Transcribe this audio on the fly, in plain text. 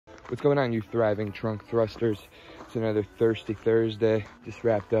What's going on, you thriving trunk thrusters? It's another Thirsty Thursday. Just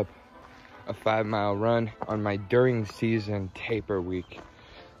wrapped up a 5-mile run on my during season taper week.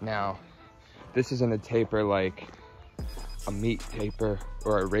 Now, this isn't a taper like a meet taper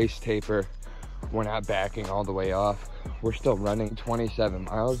or a race taper. We're not backing all the way off. We're still running 27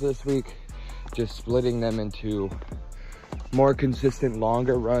 miles this week, just splitting them into more consistent,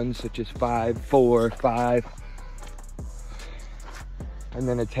 longer runs, such as 5, 4, 5, and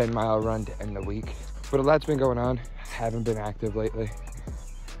then a 10-mile run to end the week. But a lot's been going on. Haven't been active lately.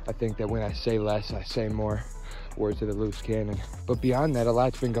 I think that when I say less, I say more. Words of the loose cannon. But beyond that, a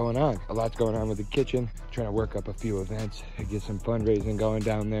lot's been going on. A lot's going on with the kitchen. Trying to work up a few events, get some fundraising going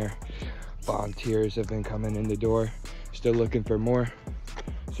down there. Volunteers have been coming in the door. Still looking for more.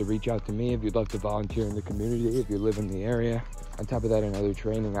 So reach out to me if you'd love to volunteer in the community, if you live in the area. On top of that, another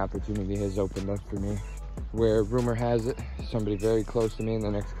training opportunity has opened up for me, where rumor has it, somebody very close to me in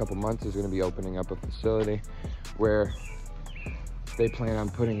the next couple months is going to be opening up a facility where they plan on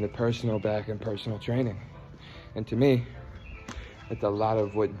putting the personal back in personal training. And to me, it's a lot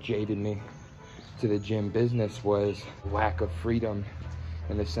of what jaded me to the gym business was lack of freedom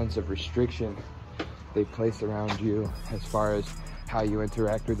and the sense of restriction they place around you as far as how you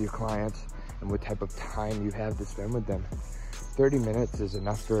interact with your clients and what type of time you have to spend with them. 30 minutes is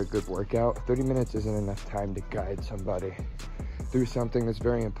enough for a good workout. 30 minutes isn't enough time to guide somebody through something that's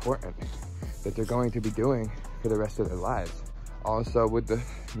very important that they're going to be doing for the rest of their lives. Also, with the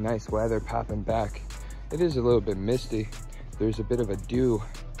nice weather popping back, it is a little bit misty. There's a bit of a dew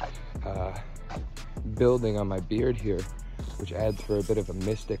building on my beard here, which adds for a bit of a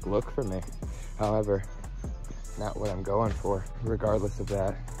mystic look for me. However, not what I'm going for. Regardless of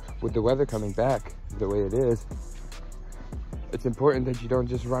that, with the weather coming back the way it is, it's important that you don't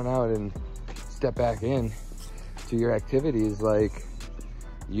just run out and step back in to your activities like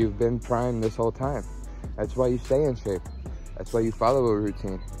you've been primed this whole time. That's why you stay in shape. That's why you follow a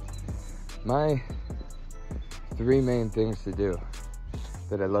routine. My 3 main things to do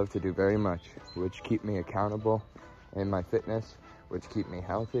that I love to do very much, which keep me accountable in my fitness, which keep me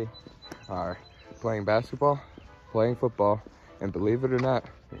healthy, are playing basketball, playing football, and believe it or not,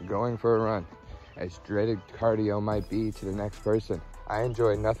 going for a run. As dreaded cardio might be to the next person, I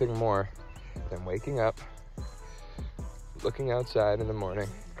enjoy nothing more than waking up, looking outside in the morning,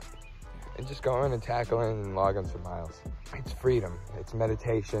 and just going and tackling and logging some miles. It's freedom, it's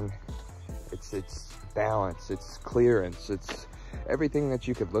meditation, it's balance, it's clearance, it's everything that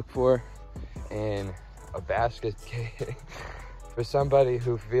you could look for in a basket case. For somebody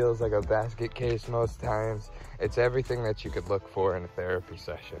who feels like a basket case most times, it's everything that you could look for in a therapy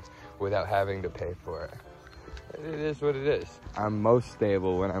session without having to pay for it. It is what it is. I'm most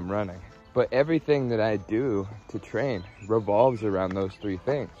stable when I'm running, but everything that I do to train revolves around those 3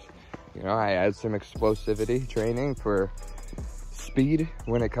 things. You know, I add some explosivity training for speed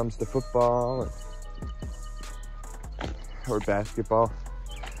when it comes to football or basketball,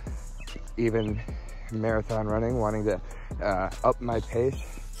 even marathon running, wanting to up my pace,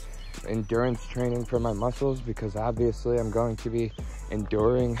 endurance training for my muscles, because obviously I'm going to be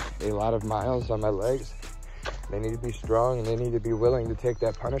enduring a lot of miles on my legs. They need to be strong and they need to be willing to take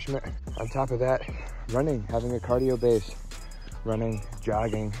that punishment. On top of that, running, having a cardio base, running,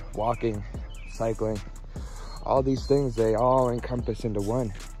 jogging, walking, cycling, all these things, they all encompass into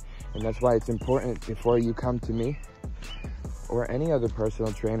one. And that's why it's important before you come to me or any other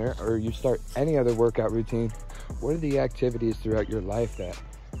personal trainer, or you start any other workout routine, what are the activities throughout your life that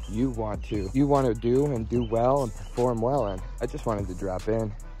you want to do and do well and perform well in? I just wanted to drop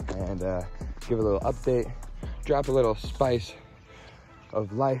in and give a little update, drop a little spice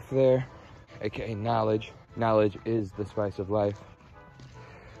of life there, aka knowledge. Knowledge is the spice of life.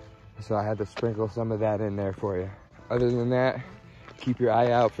 So I had to sprinkle some of that in there for you. Other than that, keep your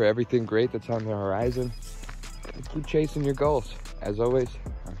eye out for everything great that's on the horizon. And keep chasing your goals. As always,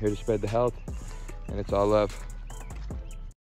 I'm here to spread the health, and it's all love.